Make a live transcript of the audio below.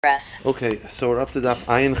Okay, so we're up to Daf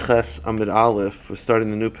Ayin Ches Amid Aleph. We're starting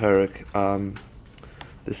the new parak.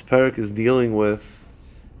 This parak is dealing with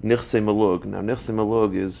Nichse Malug. Now, Nichse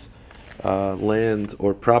Malug is land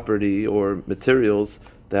or property or materials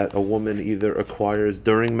that a woman either acquires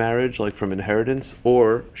during marriage, like from inheritance,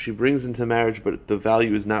 or she brings into marriage, but the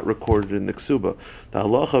value is not recorded in the ksuba. The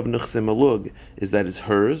halacha of Nichse Malug is that it's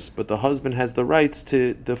hers, but the husband has the rights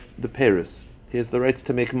to the paris. He has the rights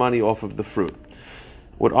to make money off of the fruit.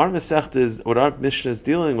 What our Mishnah is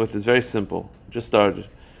dealing with is very simple. Just started.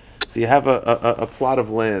 So you have a plot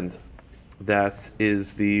of land that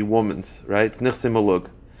is the woman's, right? It's Nichse Malug.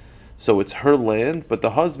 So it's her land, but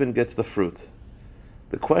the husband gets the fruit.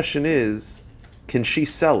 The question is, can she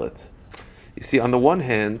sell it? You see, on the one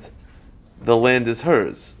hand, the land is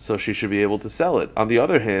hers, so she should be able to sell it. On the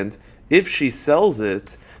other hand, if she sells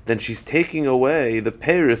it, then she's taking away the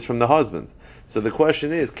peiros from the husband. So the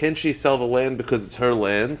question is, can she sell the land because it's her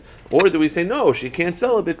land? Or do we say, no, she can't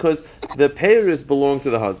sell it because the peiros belong to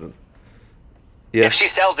the husband? Yeah. If she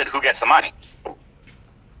sells it, who gets the money?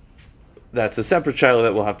 That's a separate child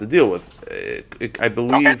that we'll have to deal with. I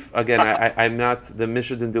believe, again, I'm not, the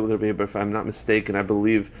Mishnah didn't deal with her, but if I'm not mistaken, I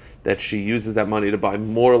believe that she uses that money to buy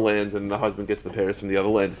more land and the husband gets the peiros from the other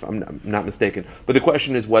land, if I'm not mistaken. But the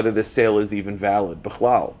question is whether the sale is even valid,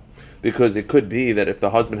 bichlal. Because it could be that if the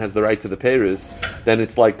husband has the right to the peiros, then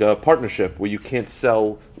it's like a partnership where you can't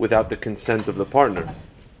sell without the consent of the partner.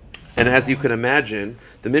 And as you can imagine,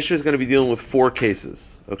 the Mishnah is going to be dealing with 4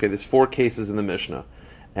 cases. Okay, there's 4 cases in the Mishnah.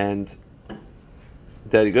 And,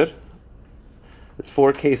 Daddy, good? There's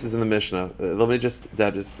 4 cases in the Mishnah. Let me just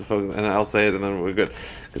focus, and I'll say it and then we're good.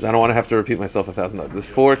 Because I don't want to have to repeat myself 1,000 times. There's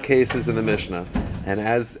 4 cases in the Mishnah. And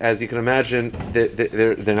as you can imagine,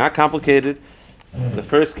 they're not complicated. The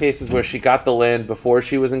first case is where she got the land before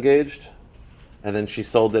she was engaged, and then she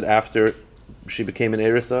sold it after she became an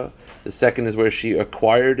Erisa. The second is where she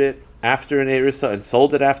acquired it after an Erisa and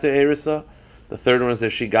sold it after Erisa. The third one is that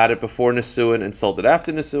she got it before Nisuin and sold it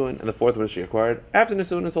after Nisuin. And the fourth one is she acquired after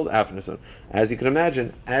Nisuin and sold after Nisuin. As you can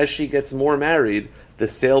imagine, as she gets more married, the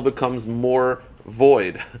sale becomes more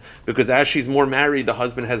void, because as she's more married, the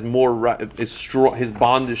husband has more his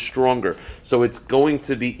bond is stronger, so it's going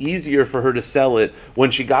to be easier for her to sell it when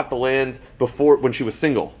she got the land before, when she was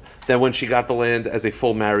single, than when she got the land as a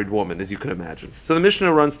full married woman, as you can imagine. So the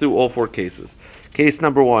Mishnah runs through all 4 cases. Case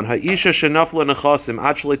number 1, Ha'isha shenafla nechasim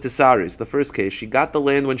achlei tesaris. The first case, she got the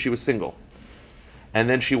land when she was single, and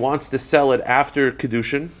then she wants to sell it after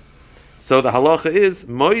kedushin. So the halacha is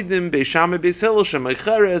moidim beishame beis hillel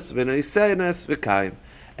shemeicheres v'neisenes v'kaim.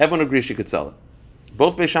 Everyone agrees she could sell it.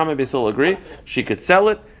 Both beishame and beis hillel agree she could sell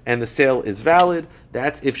it, and the sale is valid.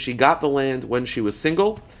 That's if she got the land when she was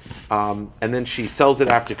single, and then she sells it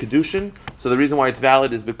after kedushin. So the reason why it's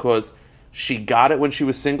valid is because she got it when she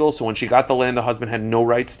was single. So when she got the land, the husband had no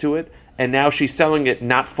rights to it, and now she's selling it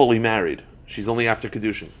not fully married. She's only after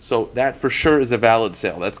kedushin. So that for sure is a valid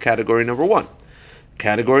sale. That's category number 1.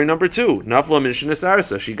 Category number 2, Nafla Mishnah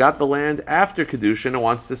Arsa. She got the land after Kedushin and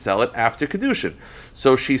wants to sell it after Kedushin.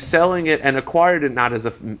 So she's selling it and acquired it not as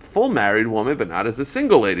a full married woman, but not as a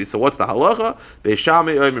single lady. So what's the halacha?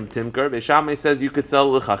 Beishame oimim timkar. Beishame says you could sell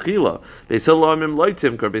l'chachila. Beis Hillel oimim loy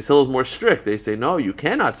timkar. Beis Hillel is more strict. They say, no, you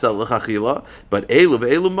cannot sell l'chachila, but elu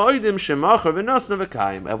ve'elu moedim shemachar v'nosna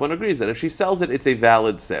v'kaim. Everyone agrees that if she sells it, it's a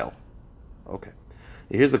valid sale. Okay.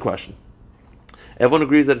 Here's the question. Everyone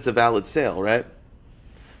agrees that it's a valid sale, right?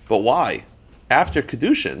 But why? After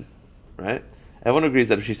Kedushin, right? Everyone agrees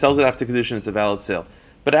that if she sells it after Kedushin, it's a valid sale.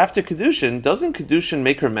 But after Kedushin, doesn't Kedushin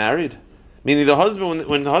make her married? Meaning the husband,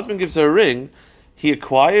 when the husband gives her a ring, he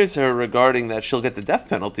acquires her regarding that she'll get the death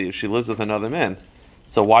penalty if she lives with another man.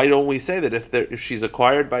 So why don't we say that if she's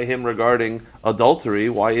acquired by him regarding adultery,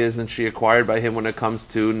 why isn't she acquired by him when it comes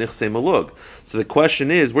to Nichse Malug? So the question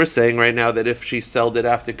is, we're saying right now that if she sold it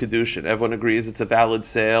after Kedushin, everyone agrees it's a valid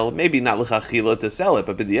sale. Maybe not l'chachila to sell it,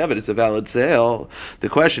 but b'diavad it's a valid sale. The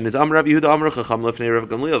question is, Amar Rav Yehuda Amar Chacham lefnei Rav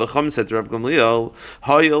Gamliel. The Chacham said to Rav Gamliel,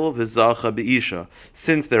 Hayil v'zacha be'isha.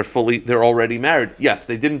 Since they're already married. Yes,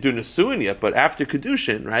 they didn't do Nesuin yet, but after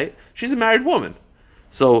Kedushin, right? She's a married woman.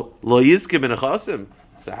 So lo yizke ben achasim.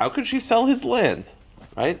 So how could she sell his land,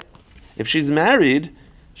 right? If she's married,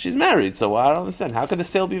 she's married. So I don't understand. How could the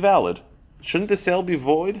sale be valid? Shouldn't the sale be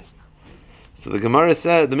void? So the Gemara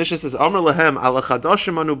said, the Mishnah says, Amar lahem ala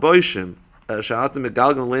chadashim anu boishim sha'atim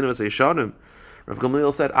megalgam leinu as eishanim. Rav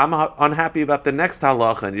Gamliel said, I'm unhappy about the next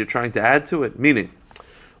halacha, and you're trying to add to it. Meaning,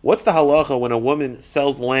 what's the halacha when a woman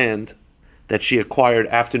sells land that she acquired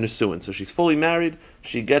after Nisuin? So she's fully married.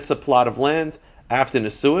 She gets a plot of land after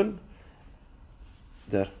Nisuin.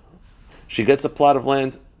 She gets a plot of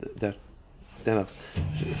land. Stand up.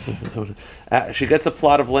 She gets a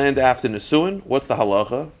plot of land after Nisuin. What's the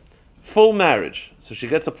halacha? Full marriage. So she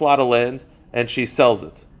gets a plot of land and she sells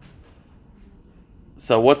it.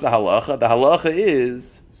 So what's the halacha? The halacha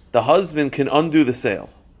is the husband can undo the sale.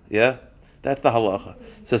 Yeah? That's the halacha.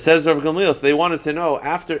 So says Rav Gamliel, so they wanted to know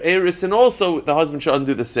after Eris and also the husband should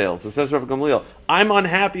undo the sale. So says Rav Gamliel, I'm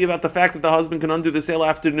unhappy about the fact that the husband can undo the sale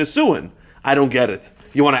after Nisuin. I don't get it.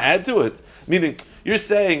 You want to add to it? Meaning, you're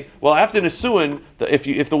saying, well, after Nisuin,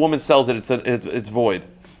 if the woman sells it, it's void.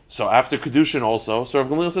 So after Kedushin also, so Rav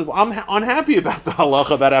Gamliel says, well, I'm unhappy about the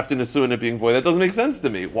halacha about after Nisuin it being void. That doesn't make sense to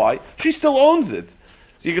me. Why? She still owns it.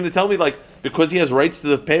 So you're going to tell me, like, because he has rights to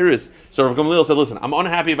the Paris. So Rav Gamliel said, listen, I'm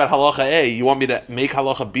unhappy about halacha A. You want me to make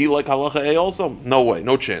halacha B like halacha A also? No way,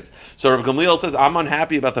 no chance. So Rav Gamliel says, I'm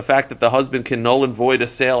unhappy about the fact that the husband can null and void a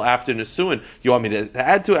sale after Nisuin. You want me to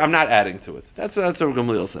add to it? I'm not adding to it. That's what Rav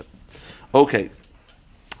Gamliel said. Okay.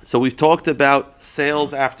 So we've talked about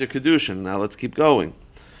sales after Kedushin. Now let's keep going.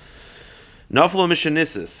 Nafla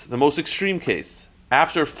Mishanisis, the most extreme case.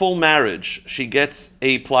 After full marriage, she gets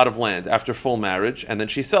a plot of land after full marriage, and then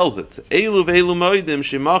she sells it. The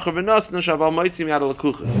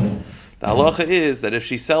halacha is that if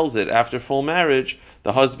she sells it after full marriage,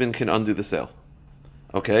 the husband can undo the sale.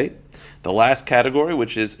 Okay? The last category,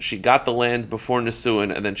 which is she got the land before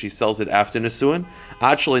Nisuin, and then she sells it after Nisuin.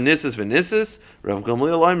 Actually, Nisis v'Nisis, Rav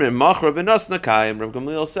Gamliel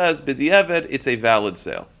says, B'di'eved, it's a valid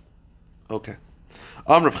sale. Okay.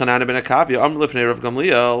 So according to Rav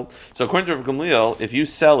Gamliel, if you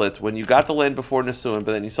sell it when you got the land before Nisuin,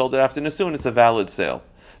 but then you sold it after Nisuin, it's a valid sale.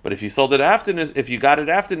 But if you sold it if you got it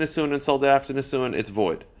after Nisuin and sold it after Nisuin, it's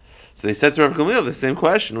void. So they said to Rav Gamliel the same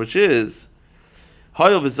question, which is,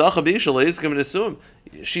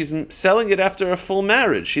 she's selling it after a full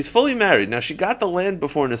marriage. She's fully married. Now she got the land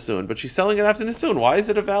before Nisuin, but she's selling it after Nisuin. Why is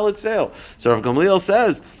it a valid sale? So Rav Gamliel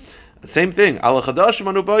says, same thing. Rav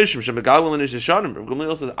Gamliel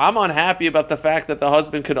says, I'm unhappy about the fact that the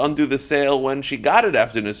husband could undo the sale when she got it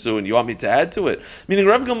after Nisuin. You want me to add to it? Meaning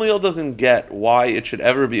Rav Gamliel doesn't get why it should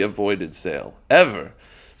ever be a voided sale. Ever.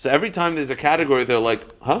 So every time there's a category, they're like,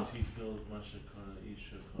 huh?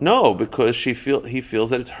 No, because he feels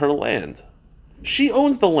that it's her land. She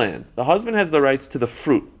owns the land. The husband has the rights to the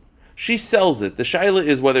fruit. She sells it. The shaila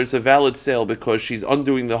is whether it's a valid sale because she's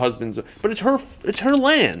undoing the husband's, but it's her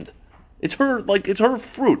land. It's her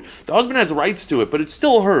fruit. The husband has rights to it, but it's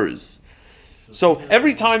still hers. So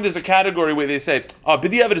every time there's a category where they say,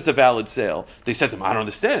 b'di'eved it's a valid sale, they said to him, I don't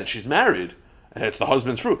understand. She's married. It's the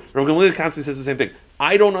husband's fruit. Rav Gamliel constantly says the same thing.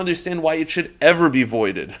 I don't understand why it should ever be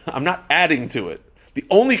voided. I'm not adding to it. The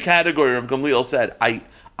only category Rav Gamliel said,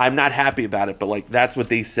 I'm not happy about it, but like that's what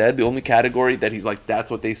they said. The only category that he's like,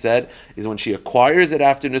 that's what they said, is when she acquires it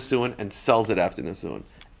after Nisuin and sells it after Nisuin.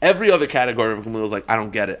 Every other category of Gamliel is like, I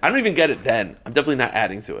don't get it. I don't even get it then. I'm definitely not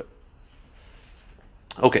adding to it.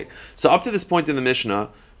 Okay, so up to this point in the Mishnah,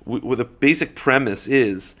 where the basic premise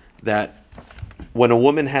is that when a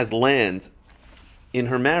woman has land in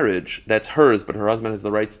her marriage, that's hers, but her husband has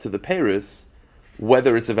the rights to the Paris,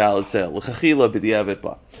 whether it's a valid sale.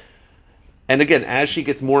 And again, as she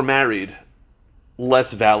gets more married,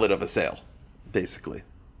 less valid of a sale, basically.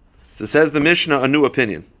 So says the Mishnah, a new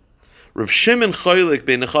opinion. Rav Shimon choylek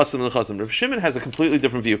bein nechasim and nechasim. Rav Shimon has a completely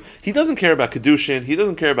different view. He doesn't care about Kedushin. He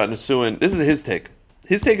doesn't care about Nisuin. This is his take.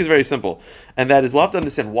 His take is very simple. And that is, we'll have to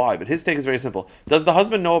understand why, but his take is very simple. Does the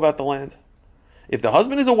husband know about the land? If the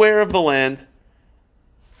husband is aware of the land,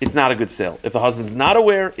 it's not a good sale. If the husband's not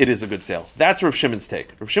aware, it is a good sale. That's Rav Shimon's take.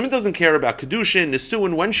 Rav Shimon doesn't care about Kedushin,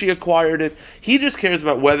 Nisuin, when she acquired it. He just cares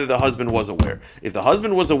about whether the husband was aware. If the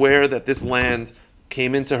husband was aware that this land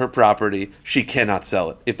came into her property, she cannot sell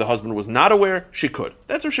it. If the husband was not aware, she could.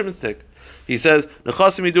 That's Rav Shimon's take. He says,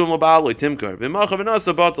 "Nechasim yidun l'baal lo'timkar v'macha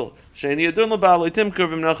v'nasa batel she'eni yidun l'baal lo'timkar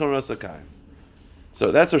v'mnacha v'nasa kai."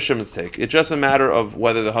 So that's Rav Shimon's take. It's just a matter of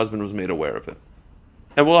whether the husband was made aware of it.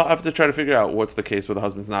 And we'll have to try to figure out what's the case where the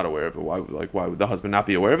husband's not aware of it. Why would the husband not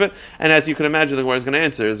be aware of it? And as you can imagine, the way he's going to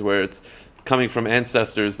answer is where it's coming from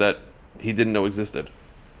ancestors that he didn't know existed.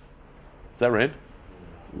 Is that right?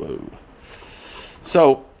 Whoa.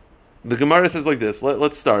 So the Gemara says like this.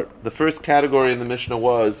 Let's start. The first category in the Mishnah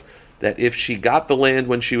was that if she got the land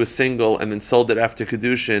when she was single and then sold it after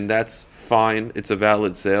Kedushin, that's fine, it's a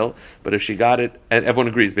valid sale. But if she got it, and everyone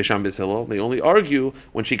agrees, Beisham Beis Hillel, they only argue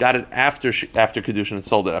when she got it after Kedushin and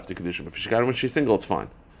sold it after Kedushin. But if she got it when she's single, it's fine.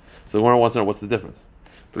 So the Gemara wants to know what's the difference.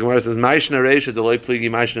 The Gemara says, Ma'ishna reisha deloi pligi,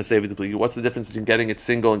 ma'ishna sevi pligi. What's the difference between getting it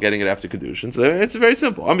single and getting it after Kedushin? So it's very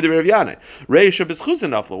simple. Amid Rav Yanai. Reisha b'schusin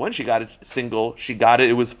nafla. When she got it single, she got it,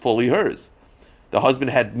 it was fully hers. the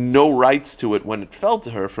husband had no rights to it when it fell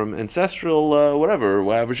to her from ancestral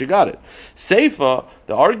whatever she got it. Seifa,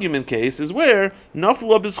 the argument case, is where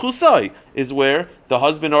nafla b'schusai, is where the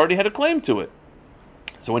husband already had a claim to it.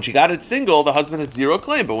 So when she got it single, the husband had zero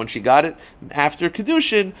claim, but when she got it after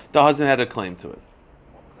Kedushin, the husband had a claim to it.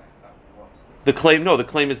 The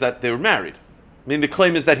claim is that they were married. I mean, the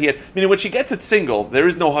claim is that he had, meaning when she gets it single, there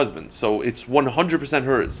is no husband, so it's 100%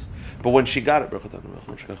 hers. But when she got it,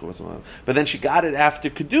 but then she got it after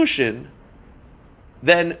Kedushin,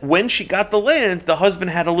 then when she got the land, the husband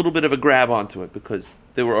had a little bit of a grab onto it because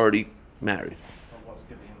they were already married. What's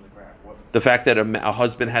giving him the grab? The fact that a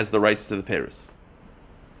husband has the rights to the Paris.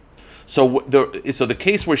 So the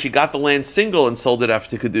case where she got the land single and sold it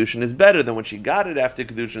after Kedushin is better than when she got it after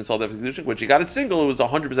Kedushin and sold it after Kedushin. When she got it single, it was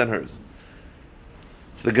 100% hers.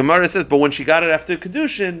 So the Gemara says, but when she got it after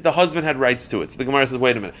Kedushin, the husband had rights to it. So the Gemara says,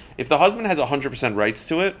 wait a minute. If the husband has 100% rights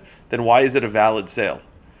to it, then why is it a valid sale?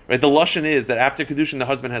 Right? The Lashon is that after Kedushin, the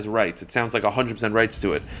husband has rights. It sounds like 100% rights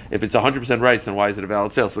to it. If it's 100% rights, then why is it a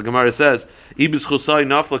valid sale? So the Gemara says, Ibis chusai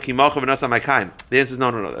nafla ki malcha v'nasa ma'kaim. The answer is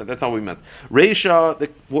no. That's not what we meant. Reisha,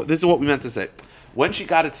 this is what we meant to say. When she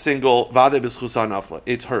got it single, vade bis chusai nafla,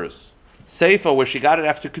 it's hers. Seifa, where she got it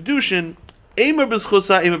after Kedushin, Eimer bis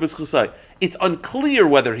chusai. It's unclear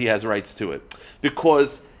whether he has rights to it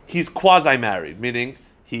because he's quasi-married, meaning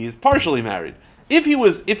he's partially married. If it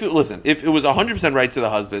was 100% right to the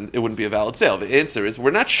husband, it wouldn't be a valid sale. The answer is we're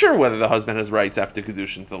not sure whether the husband has rights after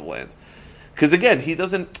Kedushin to the land. Because again, he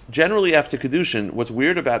doesn't, generally after Kedushin, what's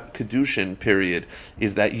weird about Kedushin period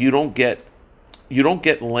is that you don't get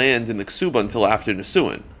land in the Ksuba until after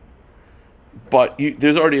Nesuin. But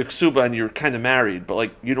there's already a Ksuba and you're kind of married, but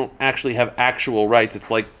like you don't actually have actual rights. It's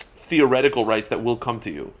like theoretical rights that will come to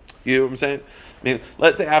you. You know what I'm saying? I mean,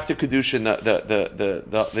 let's say after Kedushin,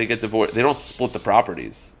 they get divorced. They don't split the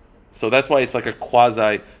properties. So that's why it's like a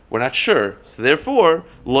quasi, we're not sure. So therefore,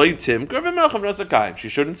 loitim, she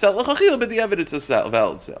shouldn't sell l'chachil, but the evidence is a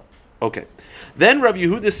valid sale. Okay. Then Rav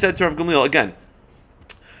Yehuda said to Rav Gamliel, again,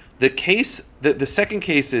 the second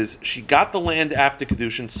case is, she got the land after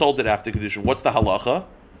Kedushin, sold it after Kedushin. What's the halacha?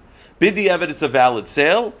 Bidi evidence a valid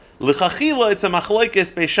sale. L'chachila, it's a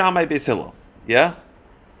machlokes beis Shammai beis Hillel. Yeah?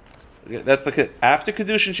 That's the after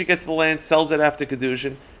Kedushin, she gets the land, sells it after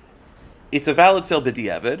Kedushin. It's a valid sale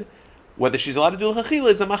b'di'evid. Whether she's allowed to do l'chachila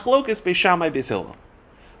is a machlokes beis Shammai beis Hillel.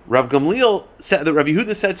 Rav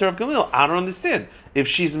Yehuda said to Rav Gamliel, I don't understand. If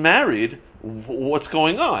she's married, what's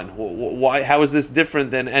going on? Why? How is this different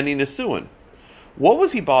than any nesuin? What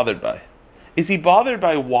was he bothered by? Is he bothered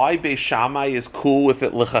by why Beis Shammai is cool with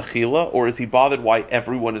it l'chachila, or is he bothered why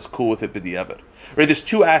everyone is cool with it b'di'evid? Right? There's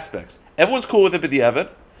two aspects. Everyone's cool with it b'di'evid,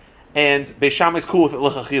 and Beis Shammai is cool with it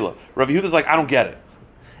l'chachila. Rav Yehuda's like, I don't get it.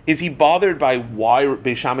 Is he bothered by why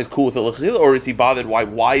Beis Shammai is cool with it l'chachila, or is he bothered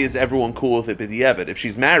why is everyone cool with it b'di'evid? If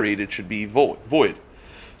she's married, it should be void.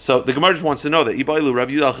 So the Gemara just wants to know that Ibailu Rav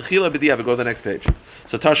Yehuda l'chachila b'di'evid. Go to the next page.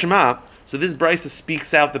 So Tashma. So this brisa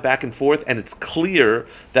speaks out the back and forth, and it's clear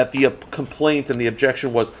that the complaint and the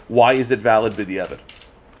objection was, why is it valid b'di'evid?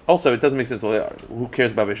 Also, it doesn't make sense. Well, who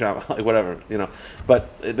cares about Beis Shammai? Like whatever, you know. But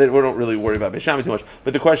we don't really worry about Beis Shammai too much.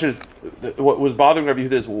 But the question is, what was bothering Rabbi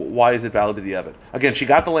Yehuda is, why is it valid b'di'evid? Again, she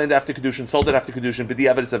got the land after Kedushin, sold it after Kedushin.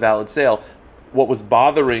 B'di'evid is a valid sale. What was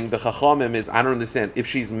bothering the Chachamim is, I don't understand. If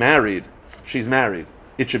she's married.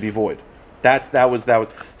 It should be void. That was.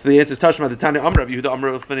 So the answer is Tashma the Tanya Amr Rav Yehuda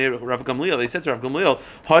Amr Rav Gamliel. They said to Rav Gamliel,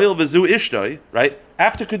 Hoyel v'zu ishtoi, right?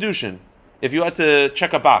 After Kedushin, if you had to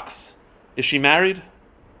check a box, is she married?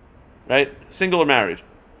 Right? Single or married?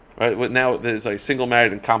 Right? Now there's like single,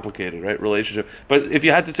 married, and complicated, right? Relationship. But if you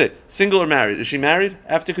had to say single or married, is she married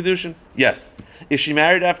after Kedushin? Yes. Is she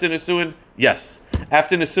married after Nesuin? Yes.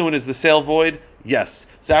 After Nesuin, is the sale void? Yes.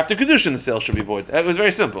 So after Kedushin, the sale should be void. It was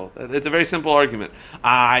very simple. It's a very simple argument.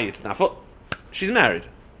 It's not full. She's married.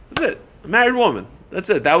 That's it. A married woman. That's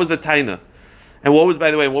it. That was the taina. And what was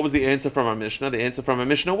the answer from our Mishnah? The answer from our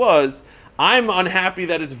Mishnah was, I'm unhappy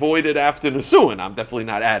that it's voided after Nesuin. I'm definitely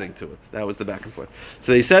not adding to it. That was the back and forth.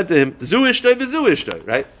 So they said to him, Zu ishtoi v'zu ishtoi,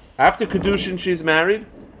 right? After Kedushin, she's married.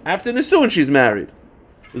 After Nesuin, she's married.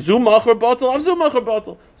 Zu machar batal, av zu machar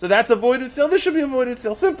batal. So that's a voided sale. This should be a voided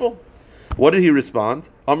sale. Simple. What did he respond?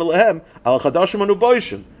 Amar lehem, al chadashim anu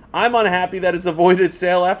boishim. I'm unhappy that it's a voided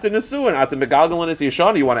sale after Nesuin. At the Megalgal and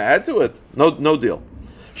Yishani, you want to add to it? No deal.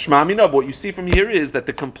 Shma mina, what you see from here is that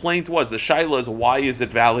the complaint was, the shaila is, why is it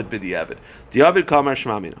valid b'di'evid? Di'avid kamar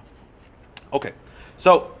shma mina. Okay,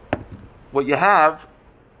 so what you have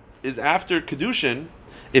is after Kedushin,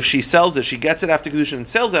 if she sells it, she gets it after Kedushin and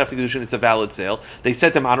sells it after Kedushin, it's a valid sale. They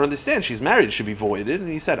said to him, I don't understand, she's married, it should be voided. And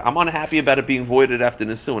he said, I'm unhappy about it being voided after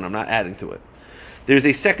Nesuin, I'm not adding to it. There's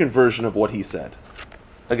a second version of what he said.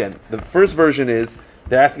 Again, the first version is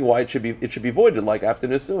they're asking why it should be voided like after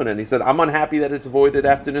Nisuin, and he said, I'm unhappy that it's voided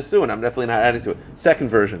after Nisuin. I'm definitely not adding to it. Second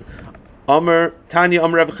version. Tanya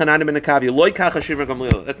Rav Chananya ben Akavi, loy kach hashiv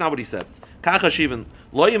Gamliel. That's not what he said. Kach hashivin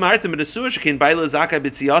loy yamartem b'nesuah shekin baila zaka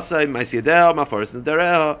b'tziyasai ma'asiyadeh ma'faras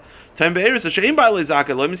nedereh time be'eris shein baila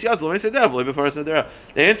zaka loy misyasai loy ma'asiyadeh loy b'faras nedereh.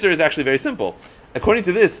 The answer is actually very simple. According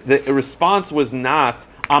to this, the response was not,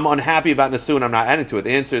 I'm unhappy about Nisuin, I'm not adding to it.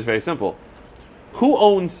 The answer is very simple. Who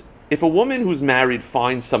owns, if a woman who's married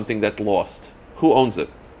finds something that's lost, who owns it?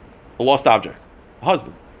 A lost object. A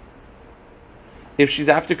husband. If she's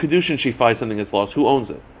after Kedushin, she finds something that's lost, who owns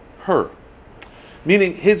it? Her.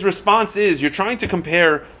 Meaning, his response is, you're trying to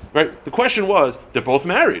compare, right? The question was, they're both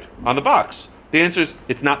married on the box. The answer is,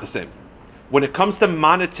 it's not the same. When it comes to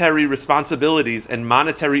monetary responsibilities and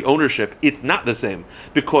monetary ownership, it's not the same.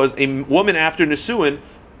 Because a woman after Nisuin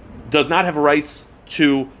does not have rights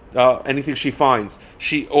to anything she finds.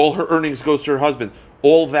 All her earnings goes to her husband.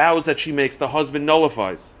 All vows that she makes, the husband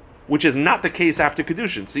nullifies. Which is not the case after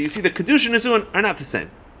Kedushin. So you see, the Kedushin and Nisuin are not the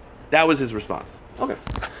same. That was his response. Okay.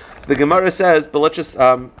 So the Gemara says, but let's just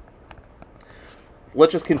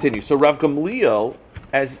continue. So Rav Gamliel,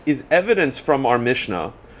 as is evidence from our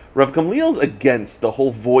Mishnah, Rav Gamliel's against the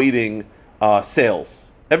whole voiding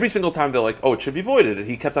sales. Every single time they're like, oh, it should be voided. And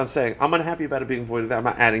he kept on saying, I'm unhappy about it being voided. I'm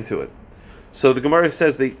not adding to it. So the Gemara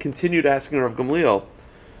says they continued asking Rav Gamliel,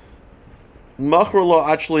 Machar lo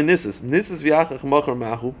achle nisis. Nisis v'yachach machar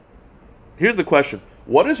mahu. Here's the question.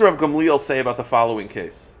 What does Rav Gamliel say about the following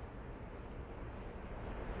case?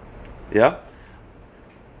 Yeah?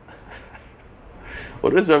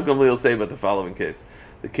 What does Rav Gamliel say about the following case?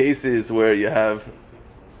 The case is where you have...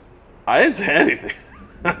 I didn't say anything.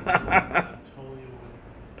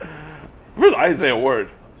 First, I didn't say a word.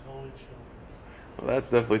 Well, that's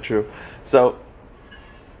definitely true. So,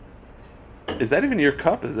 is that even your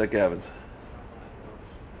cup? Is that Gavin's?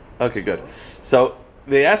 Okay, good. So,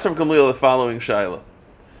 they asked Rav Gamliel the following shaila.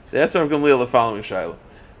 The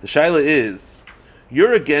shaila is,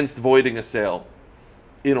 you're against voiding a sale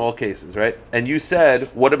in all cases, right? And you said,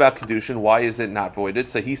 what about Kedushin? Why is it not voided?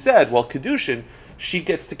 So he said, well, Kedushin, she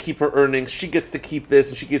gets to keep her earnings, she gets to keep this,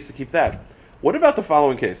 and she gets to keep that. What about the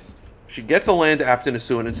following case? She gets a land after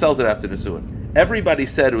Nisuin and sells it after Nisuin. Everybody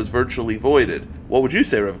said it was virtually voided. What would you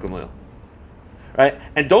say, Rav Gamliel? Right?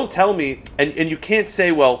 And don't tell me, and you can't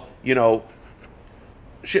say, well, you know,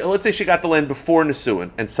 let's say she got the land before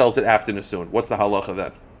Nisuin and sells it after Nisuin. What's the halacha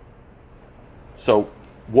then? So,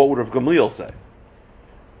 what would Rav Gamliel say?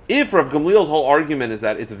 If Rav Gamliel's whole argument is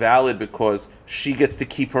that it's valid because she gets to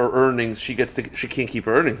keep her earnings, she can't keep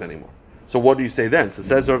her earnings anymore. So what do you say then? So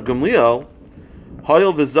says Rav Gamliel,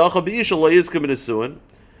 so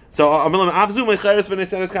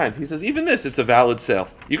he says, even this, it's a valid sale.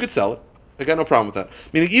 You could sell it. I got no problem with that.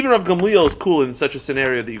 Meaning, even Rav Gamliel is cool in such a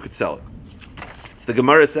scenario that you could sell it. So the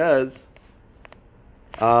Gemara says,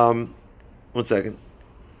 1 second.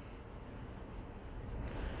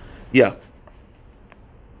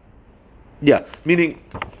 Yeah, meaning,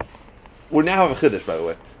 we now have a chiddush, by the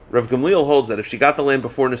way. Rav Gamliel holds that if she got the land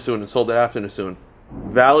before Nisuin and sold it after Nisuin,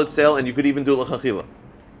 valid sale, and you could even do l'chachila.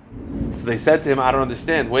 So they said to him, I don't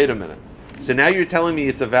understand, wait a minute. So now you're telling me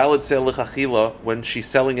it's a valid sale l'chachila when she's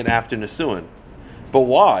selling it after Nisuin. But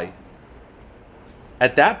why?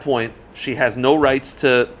 At that point, she has no rights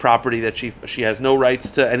to property that she has no rights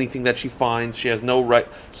to anything that she finds, she has no right,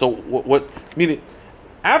 so what meaning,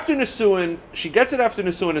 after Nisuin, she gets it after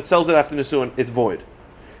Nisuin and sells it after Nisuin, it's void.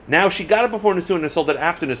 Now she got it before Nisuin and sold it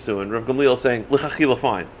after Nisuin. Rav Gamliel is saying, l'chachila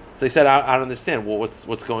fine. So they said, I don't understand. Well,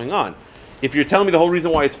 what's going on? If you're telling me the whole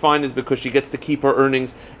reason why it's fine is because she gets to keep her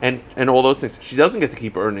earnings and all those things, she doesn't get to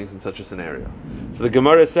keep her earnings in such a scenario. So the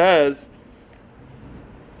Gemara says,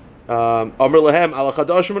 the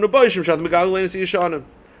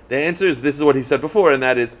answer is, this is what he said before, and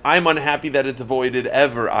that is, I'm unhappy that it's voided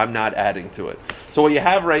ever. I'm not adding to it. So what you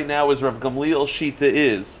have right now is Rav Gamliel's shita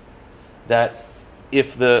is that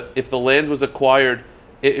if the land was acquired,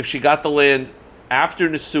 if she got the land after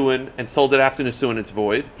Nisuin and sold it after Nisuin, it's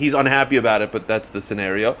void. He's unhappy about it, but that's the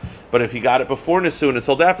scenario. But if he got it before Nisuin and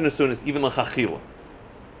sold after Nisuin, it's even l'chachila.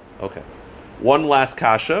 Okay. One last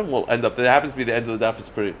kasha, we'll end up, that happens to be the end of the daf,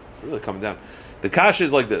 it's really coming down. The kasha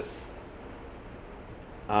is like this.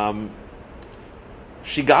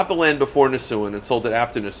 She got the land before Nisuin and sold it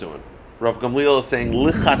after Nisuin. Rav Gamliel is saying,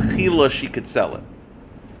 l'chachila she could sell it.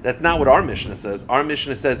 That's not what our Mishnah says. Our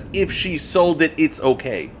Mishnah says, if she sold it, it's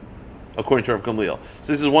okay, according to Rav Gamliel.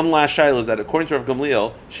 So this is one last shaila, is that according to Rav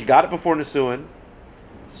Gamliel, she got it before Nisuin,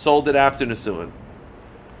 sold it after Nisuin.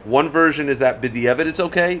 One version is that b'di'evet it's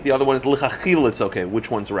okay. The other one is l'chachil it's okay. Which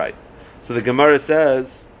one's right? So the Gemara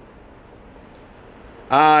says,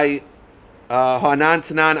 I Hanan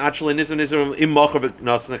Tanan Achal Nizam Nizam Im Mochav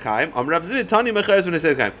Nasnakaim. Rav Zvid Tani Mechares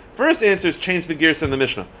V'Nesekaim. First answer is change the gears in the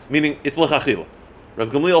Mishnah, meaning it's l'chachila. Rav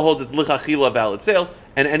Gamliel holds it's l'chachila valid sale,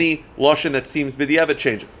 and any lashon that seems b'di'evet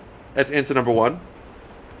change it. That's answer number one.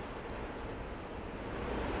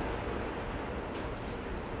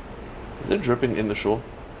 Is it dripping in the shul?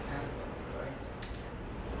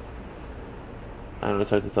 I don't know,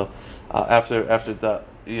 it's hard to tell. After that,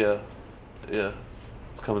 yeah,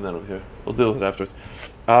 it's coming down over here. We'll deal with it afterwards.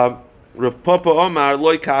 Rav Papa Omar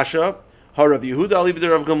Loi Kasha, Harav Yehuda Alibid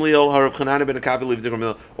Rav Gamliel, Harav Chanana ben Akavi Alibid Rav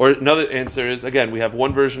Gamliel. Or another answer is, again, we have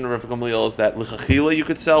one version of Rav Gamliel is that l'chachila you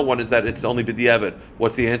could sell. One is that it's only b'di'evet.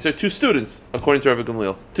 What's the answer? Two students, according to Rav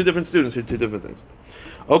Gamliel. Two different students who do two different things.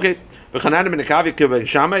 Okay, Chanana ben Akavi Kibay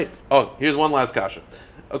Shamay. Oh, here's one last kasha.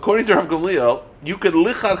 According to Rav Gamliel, you could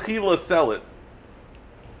l'chachila sell it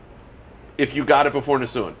if you got it before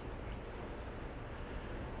Nisuin.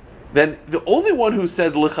 Then the only one who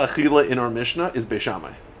says l'chachila in our Mishnah is Beis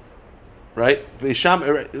Shammai, right? Beis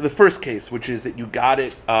Shammai, the first case, which is that you got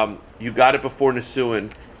it before Nisuin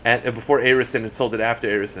and before Erisin and sold it after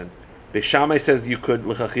Erisin. Beis Shammai says you could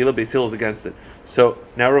l'chachila. Beis Hillel is against it. So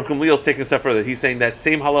now Rav Gamliel is taking a step further. He's saying that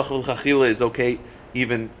same halacha l'chachila is okay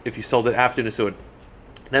even if you sold it after Nisuin.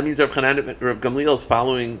 That means Rav Gamliel is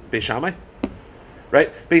following Beis Shammai. Right?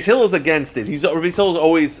 Beis Hillel is against it. Beis Hillel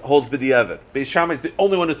always holds b'di'evet. Beis Shammai is the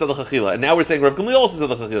only one who said l'chachila. And now we're saying Rav Gamliel also said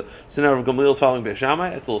l'chachila. So now Rav Gamliel is following Beis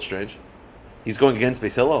Shammai. That's a little strange. He's going against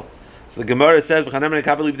Beis Hillel. So the Gemara says, the answer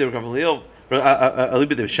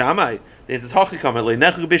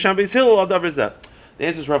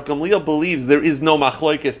is Rav Gamliel believes there is no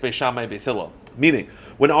machlokes Beis Shammai Beis Hillel. Meaning,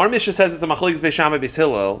 when our Mishnah says it's a machlokes Beis Shammai Beis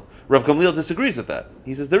Hillel, Rav Gamliel disagrees with that.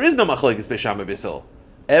 He says there is no machlokes Beis Shammai Beis Hillel.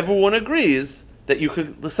 Everyone agrees that you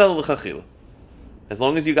could sell l'chachila. As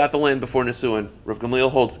long as you got the land before Nisuin, Rav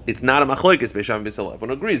Gamliel holds it's not a machlokes Beis Shammai Beis Hillel.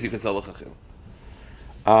 Everyone agrees you can sell l'chachila.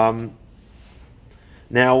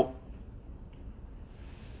 Now,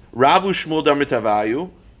 Ravu Shmuel Dar Mitavayu,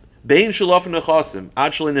 Bein Shalof Nechasim,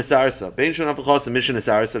 Ad Shalei Nesarsa, Bein Shalof Nechasim, Mishin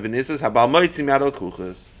Nesarsa, V'Nisas Habal Moitzim Yad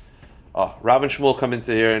Kuchas. Rav and Shmuel come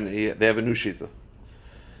into here and they have a new shita.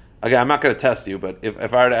 Again, I'm not going to test you, but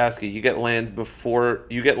if I were to ask you, you get land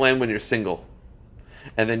when you're single,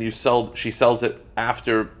 and then she sells it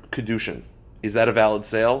after Kedushin. Is that a valid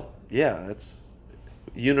sale? Yeah, it's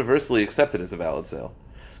universally accepted as a valid sale.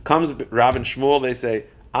 Comes Rav and Shmuel, they say,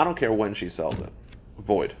 I don't care when she sells it.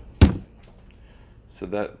 Void. So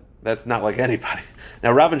that's not like anybody.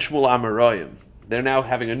 Now Rav and Shmuel Amarayim, they're now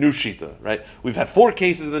having a new shita, right? We've had 4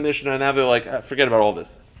 cases in the Mishnah, and now they're like, forget about all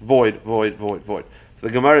this. Void. So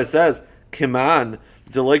the Gemara says, Kiman,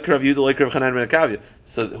 Deloik Rav Yu, Deloik Rav Chanan ben Akavya.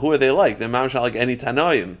 So who are they like? They're mamash like any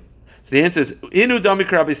Tanoim. So the answer is, Inu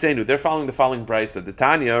Damik Rabbi Seinu. They're following the following brisa. The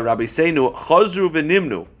Tanya, Rabbi Seinu, Chazru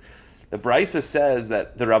v'nimnu. The brisa says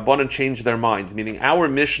that the Rabbanan changed their minds, meaning our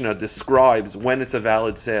Mishnah describes when it's a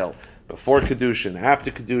valid sale. Before Kedushin,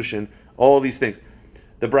 after Kedushin, all these things.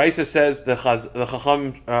 The brisa says the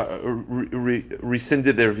Chacham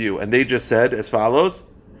rescinded their view, and they just said as follows,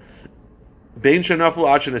 Bein Shanafu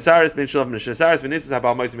Ad Shenesaris, Bein Shanafu Shenesaris, V'Nisas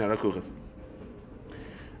Habal Moitzim Yad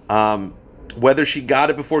Kuchas. Whether she got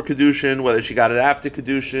it before Kedushin, whether she got it after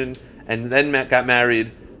Kedushin, and then got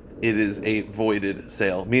married, it is a voided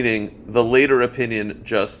sale. Meaning, the later opinion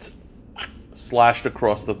just slashed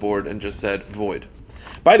across the board and just said void.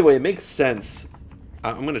 By the way, it makes sense.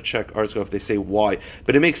 I'm going to check Artsco if they say why,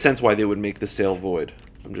 but it makes sense why they would make the sale void.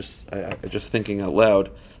 I'm just thinking out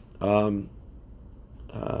loud.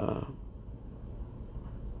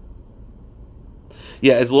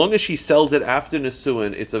 Yeah, as long as she sells it after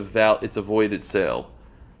Nisuin, it's a voided sale.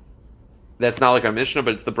 That's not like our Mishnah,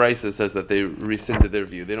 but it's the Brisa that says that they rescinded their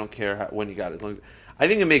view. They don't care when you got it. As long as I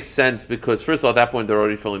think it makes sense because first of all, at that point they're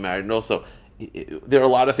already fully married, and also there are a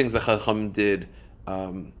lot of things that Chacham did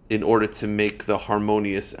in order to make the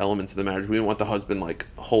harmonious elements of the marriage. We didn't want the husband like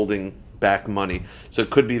holding back money, so it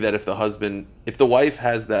could be that if the wife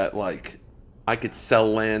has that like, I could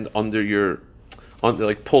sell land pull the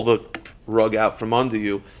rug out from under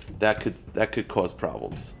you, that could cause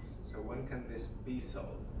problems. So when can this be sold?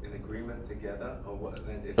 In agreement together, or what?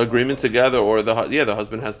 Agreement together, or the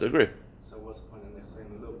husband has to agree. So what's the point in saying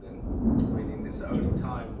look then? Meaning this only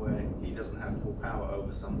time where he doesn't have full power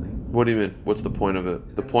over something. What do you mean? What's the point of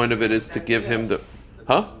it? The point of it is to give him the,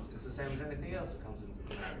 huh? It's the same as anything else that comes into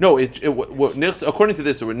the marriage. No, according to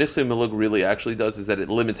this, what Nichsei Milug really actually does is that it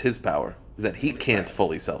limits his power. Is that he can't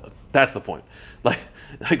fully sell it. That's the point. Like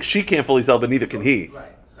she can't fully sell, but neither can he.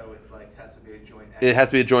 Right. So It has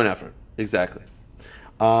to be a joint effort. Exactly.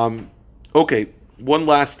 Okay. Two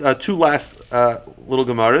last little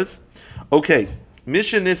gemaras. Okay.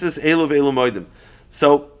 Mishan Nisas Elu Ve'elu Moedim.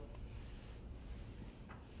 So,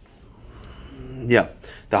 yeah.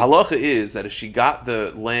 The halacha is that if she got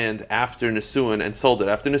the land after Nisuin and sold it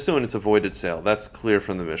after Nisuin, it's a voided sale. That's clear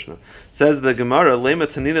from the Mishnah. Says the Gemara, Lema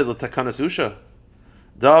Tanina L'Takanas Usha.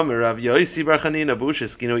 Da Mirav Yoisi Bar Chanina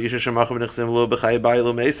Bushis Kino Isha Shemach V'Nechsim Lo B'Chai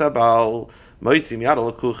Ba'Ilo Meisa Ba'al Moitzim Yad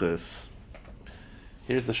L'Kuchis.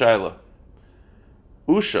 Here's the Shaila.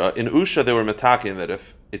 In Usha they were metakin that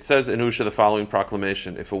if it says in Usha the following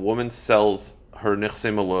proclamation: if a woman sells her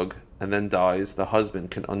Nechsim Alug and then dies, the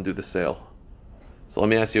husband can undo the sale. So let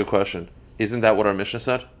me ask you a question. Isn't that what our Mishnah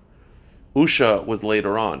said? Usha was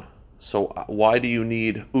later on. So why do you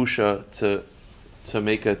need Usha to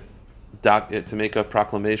make a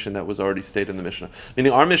proclamation that was already stated in the Mishnah?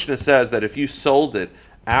 Meaning our Mishnah says that if you sold it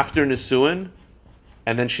after Nisuin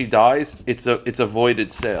and then she dies, it's a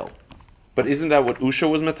voided sale. But isn't that what Usha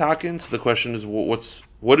was matakin? So the question is, what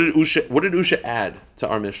did Usha add to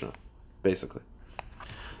our Mishnah, basically?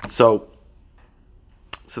 So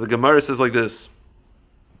the Gemara says like this.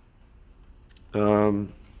 So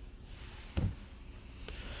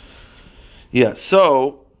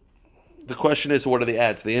the question is, what are the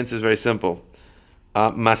adds? The answer is very simple.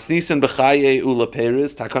 Masnisan b'chaye ula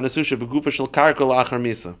peris takanasusha b'gufa shel karka la'achar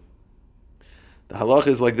misa. The halacha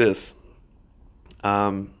is like this.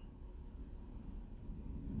 The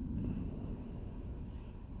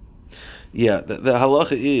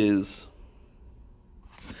halacha is,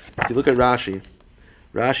 if you look at Rashi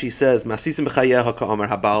says, Masisim b'chayeho ka'omer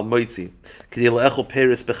habal moitzi, k'di le'echol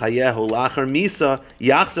peris b'chayeho la'achar misa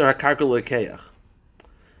yachzer ha'karka le'keach.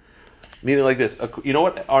 Meaning like this, you know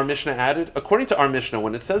what our Mishnah added? According to our Mishnah,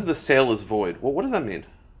 when it says the sale is void, well, what does that mean?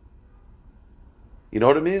 You know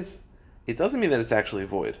what it means? It doesn't mean that it's actually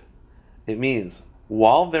void. It means,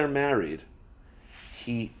 while they're married,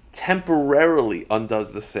 he temporarily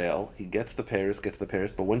undoes the sale, he gets the pairs,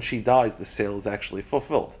 but when she dies, the sale is actually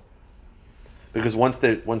fulfilled. Because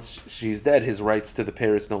once she's dead, his rights to the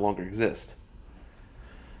pairs no longer exist.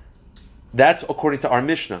 That's according to our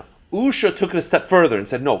Mishnah. Usha took it a step further and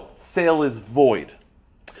said, no, sale is void.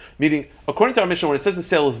 Meaning, according to our Mishnah, when it says the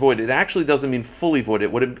sale is void, it actually doesn't mean fully void.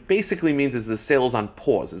 What it basically means is the sale is on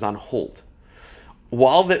pause, is on hold.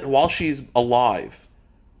 While she's alive,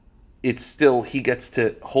 it's still, he gets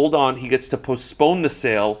to hold on, he gets to postpone the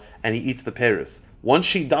sale, and he eats the pairs. Once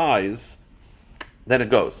she dies, then it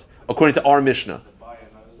goes. According to our Mishnah. The buyer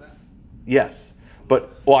knows that? Yes. But,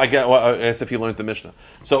 I guess if you learned the Mishnah.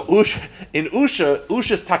 So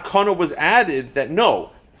Usha's takana was added that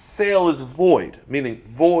no, sale is void. Meaning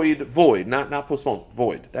void, not postponed,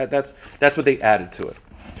 void. That's what they added to it.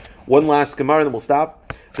 One last Gemara, then we'll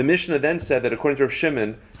stop. The Mishnah then said that according to Rav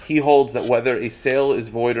Shimon, he holds that whether a sale is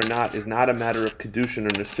void or not is not a matter of kedushin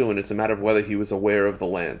or nesuin. It's a matter of whether he was aware of the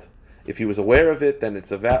land. If he was aware of it, then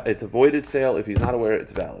it's a voided sale. If he's not aware,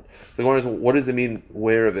 it's valid. So the question is, what does it mean,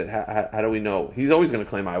 aware of it? How do we know? He's always going to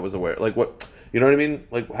claim I was aware. Like what? You know what I mean?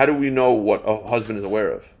 Like how do we know what a husband is aware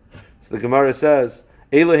of? So the Gemara says,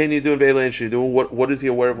 what is he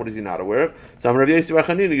aware of? What is he not aware of? So you're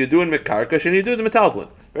doing mekarka, and you do the metaltlin.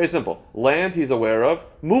 Very simple. Land he's aware of.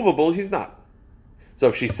 Movables he's not. So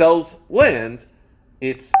if she sells land,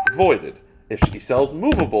 it's voided. If she sells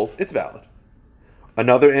movables, it's valid.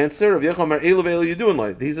 Another answer of Yechamar Elu Ve'elu Yudun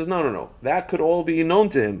like he says no. That could all be known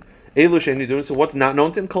to him. Elu Shein Yudun. So what's not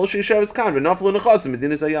known to him? Kol Sheishavas Kan V'Naflu Nechasim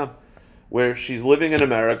Medinas Hayam, where she's living in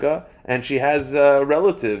America and she has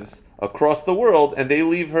relatives across the world, and they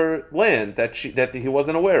leave her land that he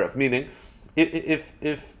wasn't aware of. Meaning,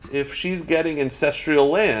 if she's getting ancestral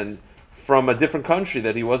land from a different country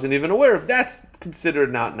that he wasn't even aware of, that's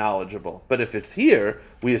considered not knowledgeable. But if it's here,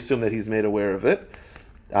 we assume that he's made aware of it.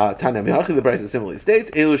 Tana Mihachi, the Bryce similarly states,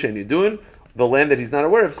 Elu Shein Yudun, the land that he's not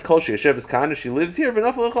aware of, Kol Sheishavas Kan, she lives here,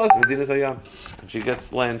 and she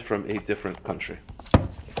gets land from a different country. All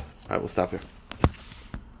right, we'll stop here.